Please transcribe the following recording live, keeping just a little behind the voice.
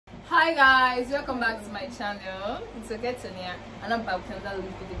Hi guys, welcome back to my channel. It's Ogetonia and I'm back with another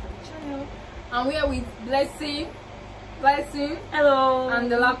video for the channel. And we are with Blessing, hello,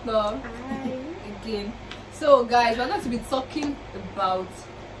 and the laptop. Hi. Again. So guys, we're going to be talking about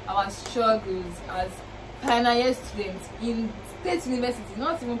our struggles as final year students in state university,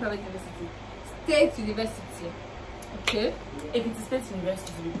 not even private university, state university. Okay, if it's a state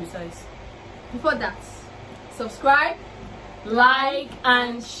university to be precise. before that, subscribe, Like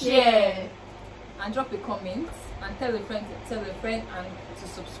and share. and drop a comment and tell a friend and to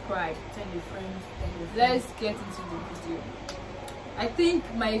subscribe. Tell your friends. Let's get into the video. I think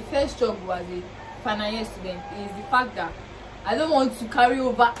my first job as a final year student is the fact that I don't want to carry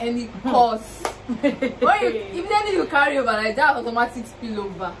over any course. Immediately you carry over like that, automatic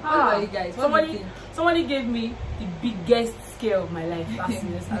spillover. How about you guys? What do you think? Somebody gave me the biggest scare of my life last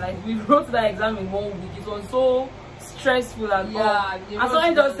semester. Like, we wrote that exam in 1 week. It was so stressful and all. And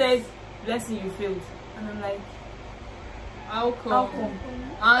someone just said, "Blessing, you failed." And I'm like, How come? how come?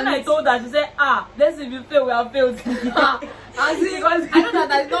 And And I told her, she said, "Blessing, you failed, we have failed." because I know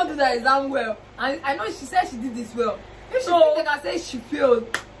that I did not do the exam well, and I know she said she did this well. If she did, I say she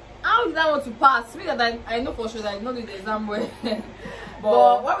failed. How did I want to pass? Me that I know for sure that I did not do the exam well.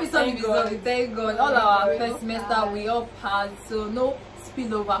 But when we saw the result, we thank God. All our first semester we all passed, so no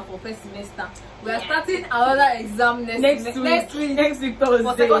spillover for first semester. We are starting another exam next week Thursday.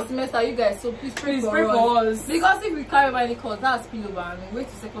 for second semester, you guys. So please pray for us. Because if we carry over any course, that's spillover, and we wait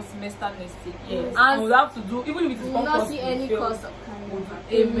to second semester next year. Yes. And we'll have to do, even if it is We will one not course, see we any fail. cost of carrying over.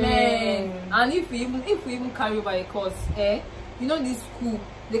 Amen. And if we even carry over a course, you know this school,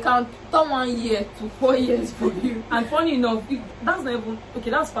 they can turn 1 year to 4 years for you. And funny enough, that's not even okay.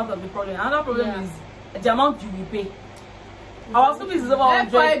 That's part of the problem. Another problem is the amount you will pay. Our school fees is over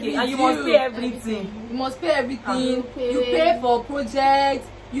 100K, and you must pay everything. You must pay everything. You You pay for projects.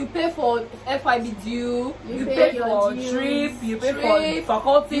 You pay for FIB due. You pay pay your for dues. trip. You pay Trip. for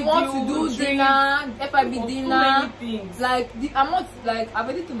faculty. You want to do trip, dinner, FIB for so dinner. many things. Like the amount, like I've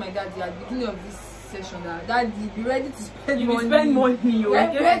already told my daddy at the beginning of this session that daddy, be ready to spend You money. will spend money.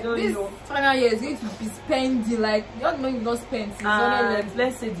 Like, this final year is going to be spending like you don't know you don't spend. And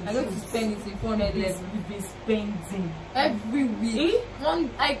let's say I'm going to spend it in 400 We've level been spending every week. Eh? One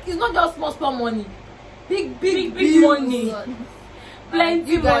like it's not just small money, big big bills. money.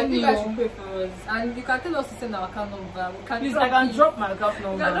 Plenty You guys money. should Pay for us, and you can tell us to send our account number. We can Please, drop I can it. drop my account We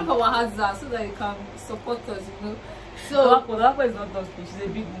can number. drop our hazard so that you can support us. You know. So Dawako is not talking. She's a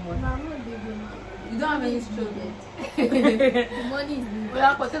big woman. No, I'm not big enough. you don't have any Money is struggle. needed. The money is needed.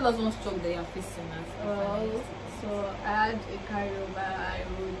 Well, tell us one struggle that you're facing as a Oh, so I had a carryover. I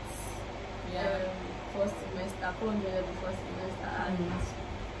wrote first semester, 400 the first semester, and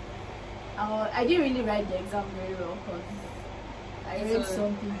I didn't really write the exam very well because I read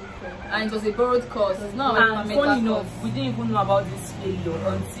something different. and it was a borrowed course. It's not And a funny enough, we didn't even know about this failure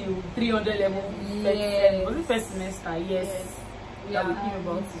until 300 level. Yes. Was it first semester? Yes. Yeah, we knew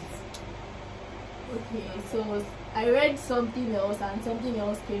about it. Okay, so I read something else and something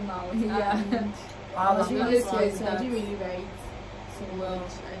else came out. Yeah. And I was really That's scared, why so I that- didn't really write so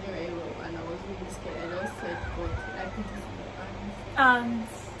much. I didn't write well, and I was really scared. I just said, God, I put this in your hands. And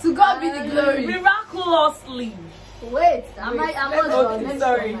to God be the glory. miraculously. Wait, I'm not Okay, done.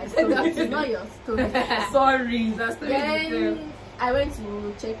 sorry. My story. It's not your story. Sorry. That's the reason. Then I went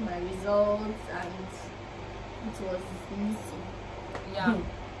to check my results and it was missing. Yeah.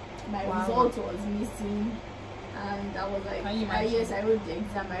 My Wow. result was missing, and I was like, Can you imagine? yes, I wrote the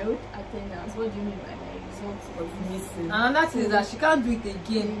exam. I wrote attendance. What do you mean by my result was missing? And that is that she can't do it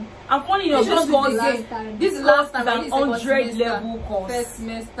again. And funny enough, She can't this do it course again. last time. This is last time. is an this is second 100 semester, level course. First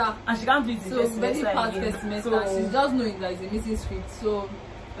semester. and she can't do it in So first very semester past again. first semester. So, She's just knowing that it's a missing script. So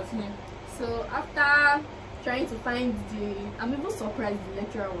continue. So after trying to find I'm even surprised the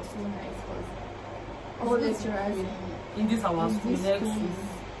lecturer was so nice because all lecturers in this our in school this next school, week,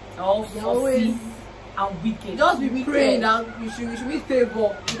 they're all they saucy always and wicked. Just be Wicked. praying that you should meet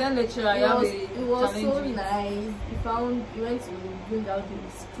favor. You can lecturer. You have it was a so challenge. nice. He went to bring out the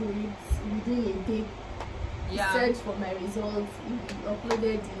script within a day. He Yeah. searched for my results, he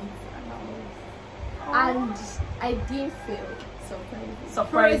uploaded it, and I didn't fail.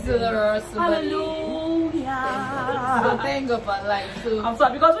 Praise the Lord. Hallelujah. So thank God for life. So I'm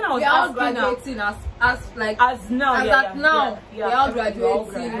sorry because when I was we are all asking her, graduating as like as now, as yeah, at now, yeah, we are all we're all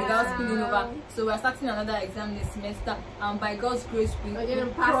graduating without graduating. spilling over. So we are starting another exam this semester, and by God's grace, we We're gonna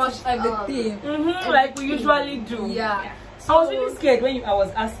will pass crush it all. everything. like we usually do. Yeah. I was really scared when I was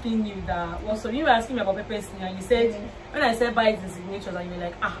asking you that. Well, so you were asking me about Pepe's thing, and you said when I said buy the signatures, and you were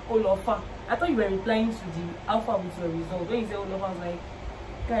like, Olofa. I thought you were replying to the alpha with your result. When you said Olofa, I was like,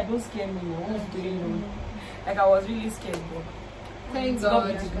 guy, don't scare me. What's going on? Like I was really scared, but thank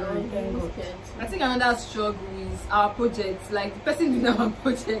God. Thank God. I think another struggle is our project. Like the person doing our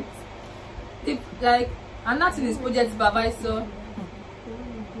project, like another thing is project supervisor.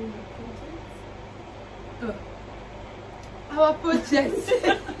 Our project.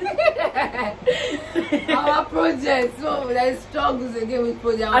 Our project. So there is struggles again with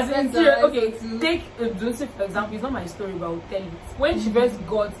project. As in, okay, take Joseph for example. It's not my story, but I'll tell it. When she first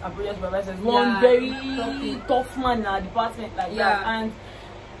got a project supervisor, one very tough man in our department like that, and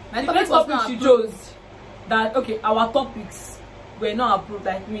the next topic she chose that okay, our topics were not approved.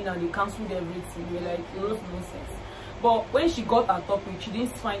 Like me now, they cancelled everything. They were like, it wrote nonsense. But when she got her topic, she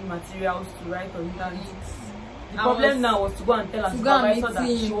didn't find materials to write on it. The problem now was to go and tell her supervisor that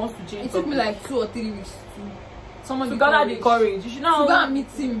she wants to change. It took me like 2 or 3 weeks to gather the courage. You should now go and meet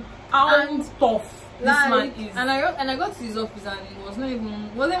him. And tough this man is. And I got to his office and it was not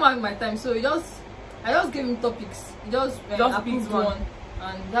even wasn't having my time. So I just gave him topics. He just approved one,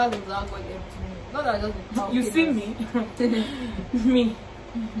 and that was how God helped me. Not that I just you see me, me.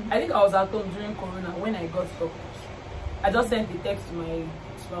 I think I was at home during Corona when I got stuck. I just sent a text to my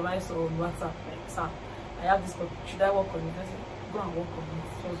supervisor on WhatsApp like, sir, I have this topic. Should I work on it? I said, go and work on it.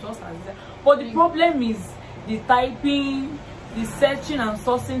 So it's just as that. But the problem is the typing, the searching and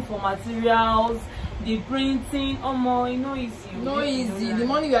sourcing for materials, the printing. Oh more, you know easy. No easy. The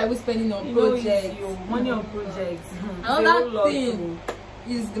money we are spending on projects. Money on projects. Another thing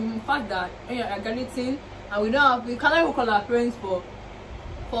is the fact that when you are graduating and we cannot even call our parents for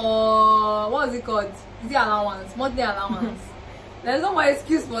what is it called? Is it allowance? Monthly allowance. There's no more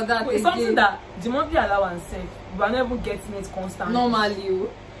excuse for that. It's something that the monthly allowance safe, we are not even getting it constantly. Normally.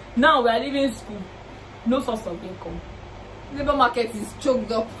 Now we are leaving school, no source of income. Labor market is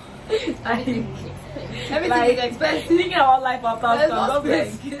choked up. Everything is expensive. Thinking about life after school,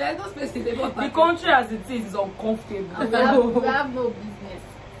 there's no space in labor market. The country as it is uncomfortable. We have no business.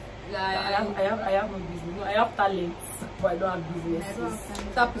 I have no business. No, I have talents, but I don't have businesses.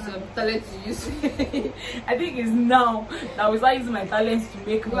 That piece of talent you use. I think it's now that we start using my talents to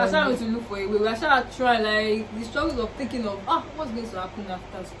make money. We are trying to look for a way. We are trying to try like the struggles of thinking of what's going to happen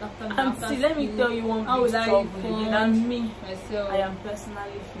after. See, let me tell you one big struggle again. And me, myself, I am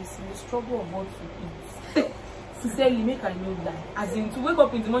personally facing the struggle of what to eat. Sincerely, make I know that. As in to wake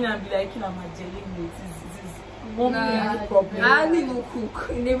up in the morning and be like, I'm a jelly meat. One problem. I don't even cook.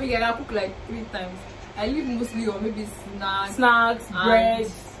 In the week I cook like 3 times. I live mostly on maybe snacks,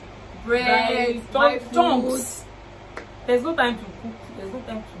 bread, chunks. There's no time to cook. There's no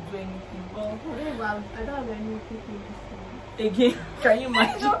time to do anything. I don't have any cooking. Again, can you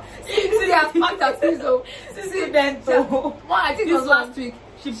imagine? See, I packed her too. See, then I think it was last week.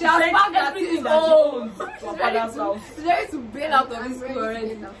 She has packed everything that she owns. She's ready to bail out of this school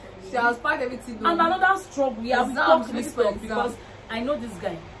already. She has packed everything. And another struggle we have talked this talk because I know this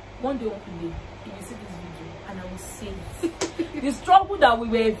guy. One day, he will see this video and I will say it. The struggle that we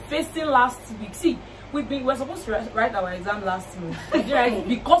were facing last week. See, we're supposed to write our exam last month, right?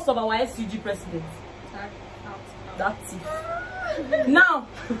 Because of our SUG president. That's it. Now,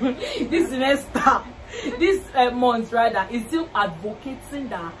 this semester, this month rather, is still advocating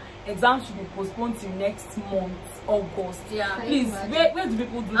that exams should be postponed till next month, August. Yeah. Please, where do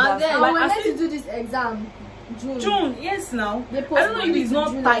people do that? And then we're meant to do this exam June, yes now. I don't know if he's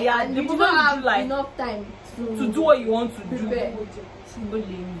not tired. You don't have like enough time to do what you want to prepare. Do.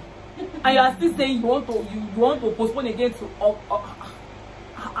 And you are still saying you want to postpone again to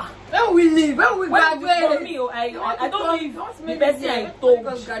when we leave, when we graduate. For me, I don't know if the person I told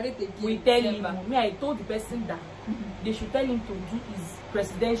will tell him. Me, I told the person that they should tell him to do his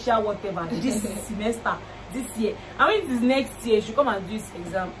presidential whatever this semester, this year. I mean, this next year, he should come and do his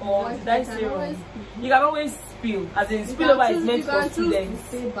exam. Or did I say wrong? You can always spill, as in spillover is meant for students.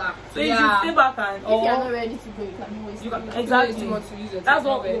 So you should stay back and. If you are not ready to go, you can always. Exactly. That's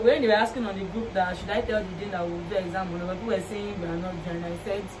what when they were asking on the group that should I tell the day that we'll do exam. When people were saying we are not doing, I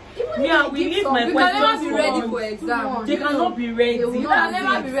said. Yeah, we leave my questions be ready for exam. They cannot be ready. You can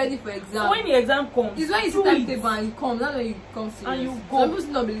never be ready for exam. So when the exam comes, it's when you see timetable and you come. That's when you come serious. And you go. Some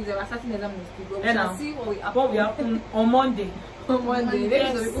people don't believe they are starting exam next week. But we shall see what will happen on Monday. On Monday. Maybe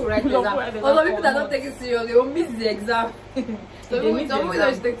some people write the exam. Or some people that don't take it serious, they will miss the exam. Some people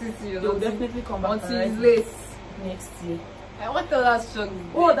don't take it serious. They will definitely come back until it's late next year. What other struggle?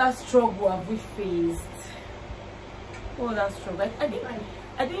 What other struggle have we faced? What other struggle?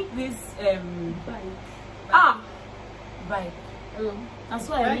 I think this bike. That's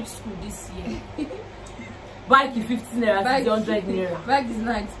why I reached school this year. Bike is 15 naira, 100 naira. Bike is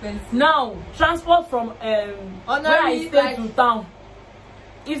not expensive. Now transport from where I stay to town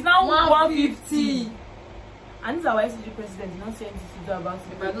It's now 150. 150. And this is our SG president. Not saying this to do about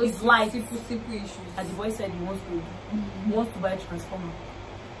it, but those it's like simple issues. and the boy said he wants to buy a transformer.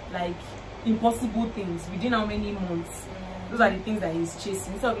 Like impossible things within how many months? Those are the things that he's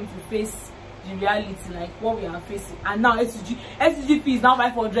chasing. Instead of him to face the reality, like what we are facing. And now SG fee is now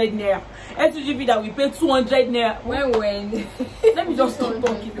 500 naira. SG fee that we pay 200 naira. When Let me just stop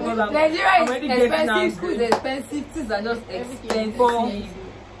talking because I'm Nigeria already is getting expensive, angry. schools expensive, things are just expensive.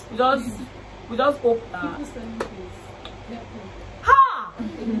 We just hope that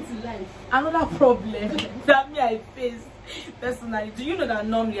Into life. another problem that me I face personally. Do you know that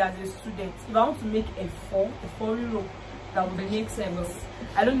normally as a student, if I want to make a 4 euro that would make sense,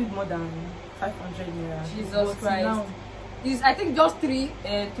 I don't need more than 500 naira. Jesus But Christ. now, Is I think just 3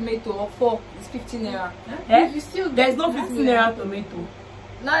 tomato or 4 is 15 naira. eh? You still There's get no 15 naira tomato.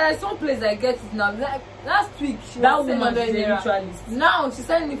 Now there's some place I get it now. Like last week she That was woman is 700 a naira. ritualist. Now she's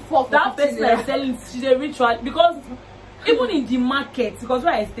selling me 4 for That 15 person is naira. selling, she's a ritual because even in the market, because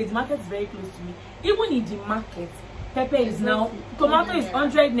where I stay, the market is very close to me. Even in the market, pepper is now, tomato is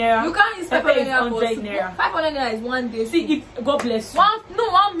 100 naira. You can't use pepper pepper is naira for 100 soup. naira. 500 naira is 1 day. See, soup. if God bless you.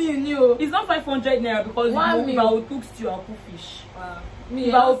 1 meal new. It's not 500 naira because One if meal. I will cook stew, I'll put fish. Wow.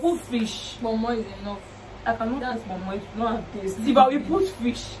 If I will put fish, more is enough. I cannot put more if not have taste. If I will put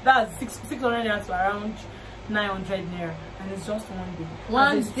fish, that's 600 naira to around 900 naira, and it's just 1 day.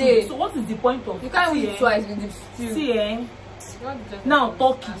 One As a day. student. So what is the point of? You can't see, eat twice with the stew. See, Just now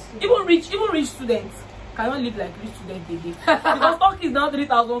Turkey, even rich students cannot live like rich students again because Turkey is now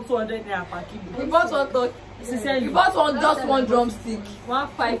 3,200 naira per kilo. We bought one turkey. Sincerely, We bought just one drumstick.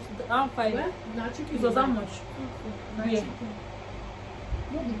 1.5. Well, now chicken it was how much? Now Yeah. chicken.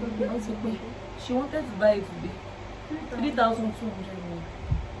 Not because they want to She wanted to buy it today. 3,200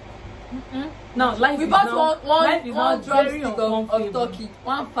 naira. Now life We is bought now, life is one now very drumstick of uncomfortable. turkey.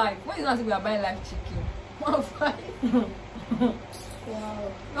 1.5. When is not we are buying live chicken? 1.5.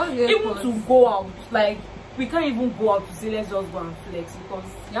 Wow. Not the Even effort. to go out, like we can't even go out to say let's just go and flex because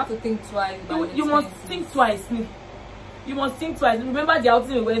You have to think twice. about you the must expenses. think twice. You must think twice. Remember the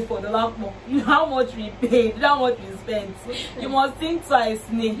outing we went for the last month. How much we paid, how much we spent. You must think twice.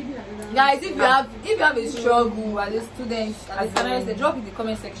 Guys, if you have a struggle as a student, as a journalist, drop it in the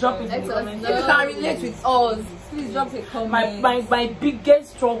comment section. Drop it in Let the us comment If you know. can relate with us, please drop a comment. My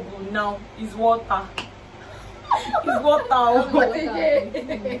biggest struggle now is water. It's water. How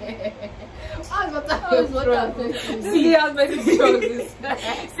is water? This guy has many struggles.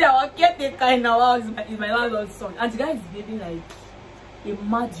 See, our caretaker in our house is my landlord's son, and the guy is behaving like a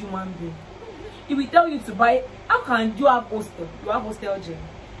mad human being. He will tell you to buy. How can you have hostel? You have hostel gel.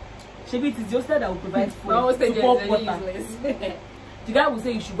 Maybe it is the hostel that will provide food to pump water. The guy will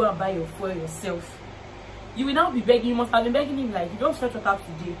say you should go and buy your fuel yourself. You will now be begging. You must have been begging him like, if you don't fetch water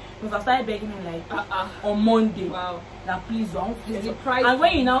today, you must have started begging him like on Monday. Wow. That please don't. It's the pride. And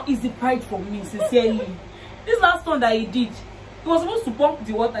when he now is the pride for me, sincerely. This last one that he did, he was supposed to pump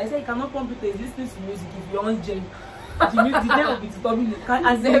the water. He said he cannot pump it. He's listening to music. If you're on jail, the day will be disturbing the car.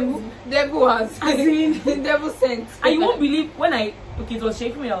 As Devil has. as in, Devil sent. and you won't believe when it was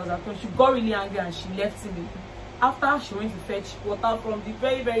shaking me. I was at home. She got really angry and she left me. After she went to fetch water from the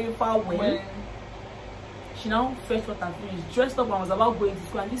very, very far well. She now fetched water, finished, dressed up and was about going to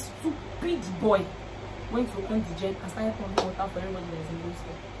school, and this stupid boy went to open the jet and started pumping water for everybody that is in the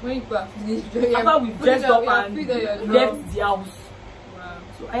store. When you are finished, After we dressed up and left the house. Wow.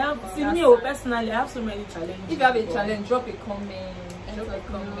 So I have seen that's me sad. personally, I have so many challenges. If you have a before. challenge, drop a comment. Drop a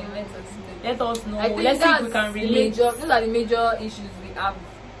comment. Let us know. I think Let's see if we that's can the relate. those are the major issues we have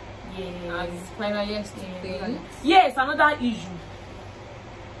Yeah. as final year students. Yes, another issue.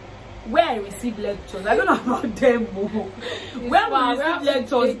 Where I receive lectures, I don't know about them more. When far. we We have receive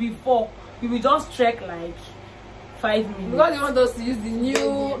to lectures take- before, we will just trek like 5 minutes. Because they want us to use the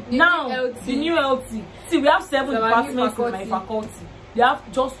new Now LT. the new LT. See, we have 7 So our new departments in my faculty. faculty. They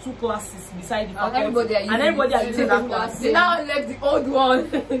have just 2 classes beside the faculty. Everybody are using and everybody are it. using that class. They now left the old one.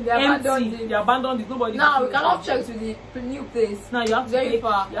 They abandoned Empty. it. They abandoned it. Nobody. Now is we using cannot it. check to the new place. Now you have to Very take.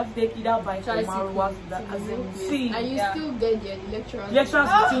 far. You have to take either bike or Tricycle. Marwa to that. As in, see, And you Yeah. still get there, the lecturers. lecturers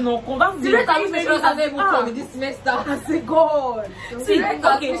still not come. That's The rate at which very lecturers have even ah. come in this semester. I say God. See, The rate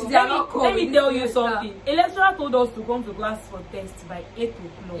at okay, which they are not let coming me this tell you semester. something. A lecturer told us to come to class for test by 8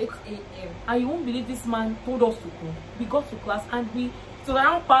 o'clock. 8 a.m. And you won't believe this man told us to come. We got to class and we, so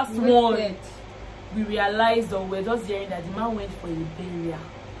around past 1, we realized or we're just hearing that the man went for a burial.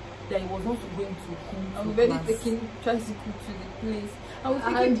 that he was not going to him. I'm already taking tricycle to the place. I was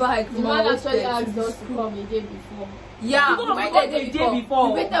taking bike. The man actually asked us to come a day before. Yeah, He we waited the day before.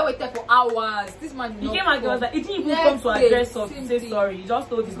 We waited for hours. This man did He not came and come. was like, he didn't even Next come to day, address us to same say thing. sorry. He just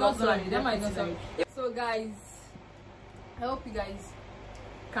told It's his not husband sorry. and That might he not said sorry. So guys, I hope you guys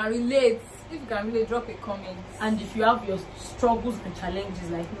can relate. If you can relate, drop a comment. And if you have your struggles and challenges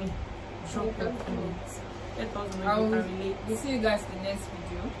like me, drop your comments. Let us know if you can relate. We'll see you guys in the next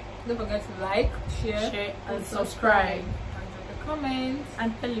video. Don't forget to like, share and subscribe. And drop a comment.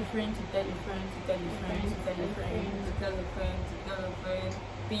 And tell a friend to tell a friend to tell a friend to tell a friend. To tell a friend, to tell a friend.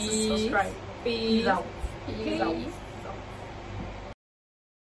 Peace. Subscribe. Peace. Peace out. Peace. Peace out.